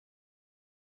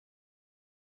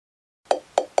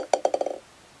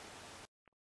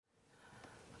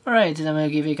Alright, then I'm going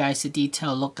to give you guys a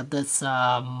detailed look at this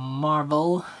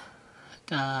Marvel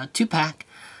 2-pack,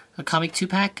 a comic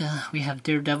 2-pack. We have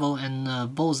Daredevil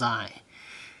and Bullseye.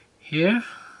 Here,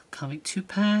 comic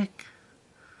 2-pack.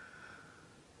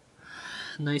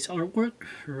 Nice artwork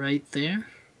right there.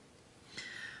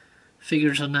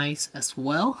 Figures are nice as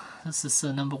well. This is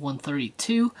number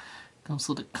 132. Comes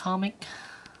with a comic.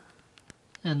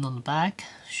 And on the back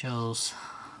shows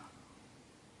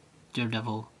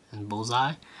Daredevil and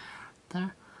Bullseye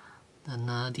there. Then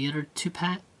the other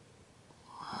 2-pack.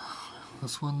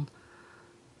 This one,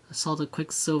 I saw the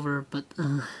Quicksilver, but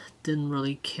didn't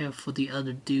really care for the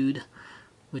other dude,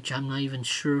 which I'm not even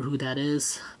sure who that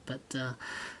is. But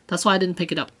that's why I didn't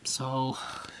pick it up. So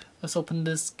let's open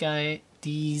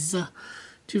these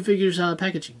two figures out of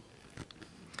packaging.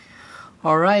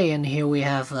 Alright, and here we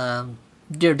have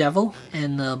Daredevil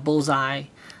and Bullseye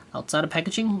outside of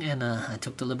packaging, and I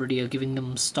took the liberty of giving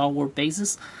them Star Wars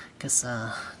bases because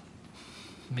it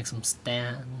makes them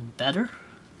stand better.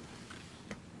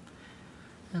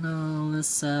 And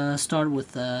let's start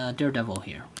with Daredevil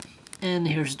here. And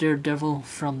here's Daredevil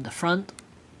from the front.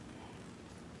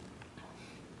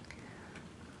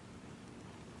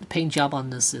 The paint job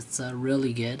on this is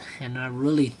really good, and I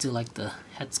really do like the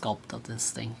head sculpt of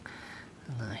this thing.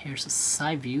 And here's a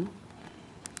side view.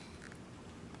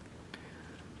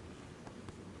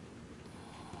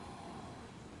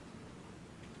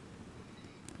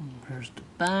 And here's the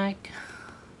back.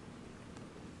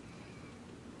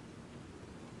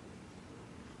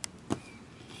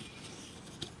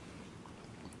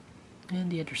 And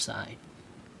the other side.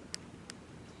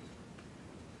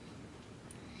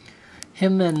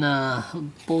 Him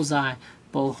and Bullseye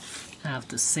both have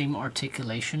the same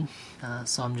articulation,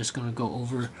 so I'm just going to go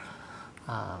over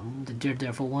the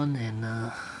Daredevil one,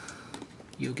 and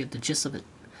you'll get the gist of it.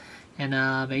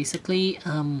 And basically,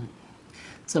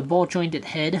 it's a ball jointed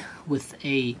head with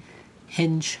a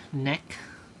hinge neck,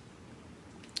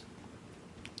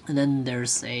 and then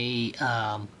there's a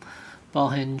ball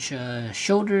hinge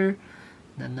shoulder.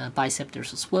 Then bicep,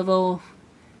 there's a swivel,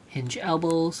 hinge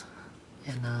elbows,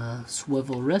 and a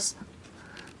swivel wrist.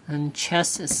 And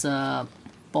chest is a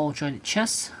ball jointed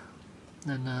chest,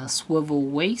 and a swivel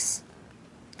waist,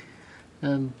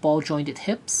 and ball jointed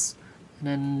hips, and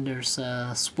then there's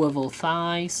swivel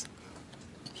thighs,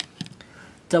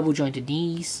 double jointed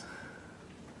knees,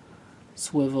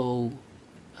 swivel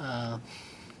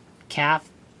calf,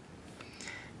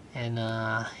 and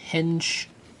hinge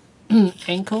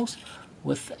ankles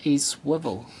with a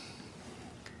swivel.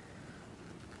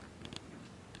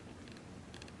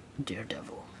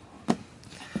 Daredevil.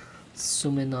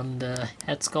 Zoom in on the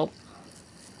head sculpt.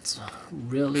 It's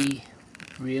really,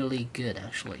 really good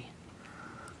actually.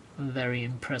 I'm very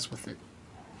impressed with it.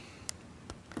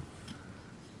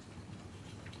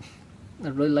 I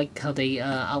really like how they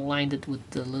outlined it with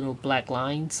the little black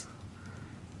lines,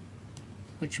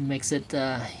 which makes it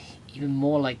even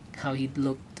more like how he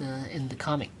looked in the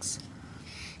comics.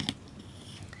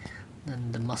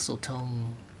 Then the muscle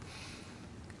tone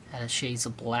had shades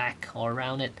of black all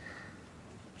around it,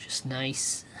 which is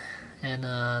nice. And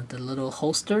the little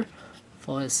holster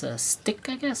for his stick,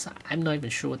 I guess. I'm not even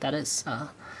sure what that is,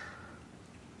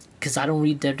 because I don't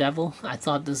read Daredevil. I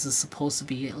thought this is supposed to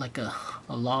be like a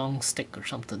long stick or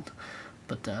something,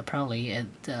 but apparently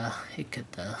it could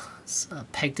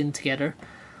pegged in together.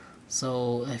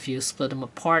 So if you split them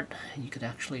apart, you could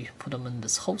actually put them in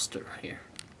this holster here.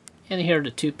 And here are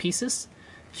the two pieces.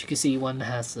 As you can see, one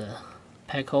has a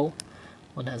peg hole,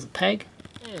 one has a peg.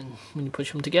 And when you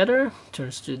push them together, it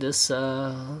turns to this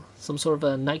some sort of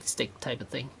a nightstick type of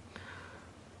thing.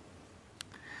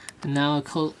 And now a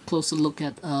closer look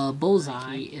at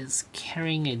Bullseye. He is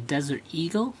carrying a Desert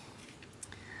Eagle.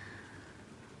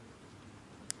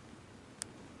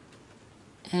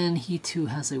 And he too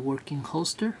has a working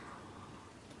holster.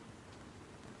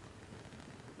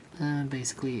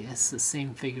 Basically, it's the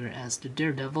same figure as the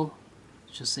Daredevil,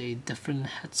 just a different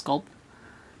head sculpt,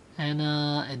 and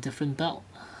a different belt,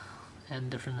 and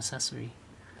different accessory.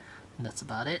 And that's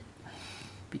about it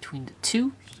between the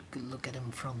two. You can look at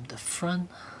him from the front.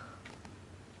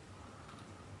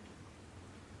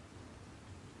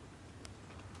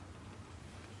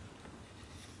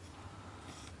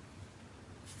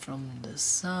 From the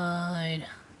side.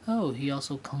 Oh, he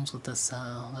also comes with this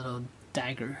little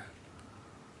dagger,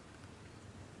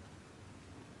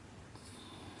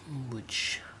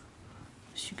 which,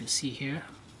 as you can see here,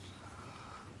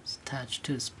 is attached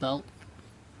to his belt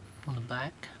on the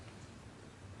back.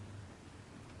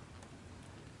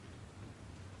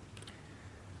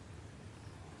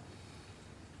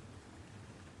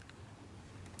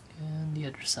 And the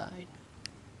other side.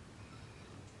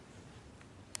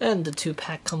 And the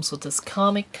 2-pack comes with this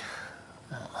comic,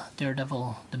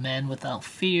 Daredevil, The Man Without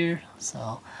Fear.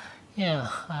 So yeah,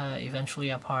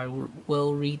 eventually I probably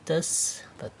will read this,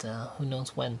 but who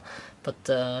knows when. But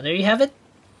there you have it.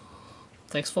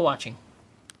 Thanks for watching.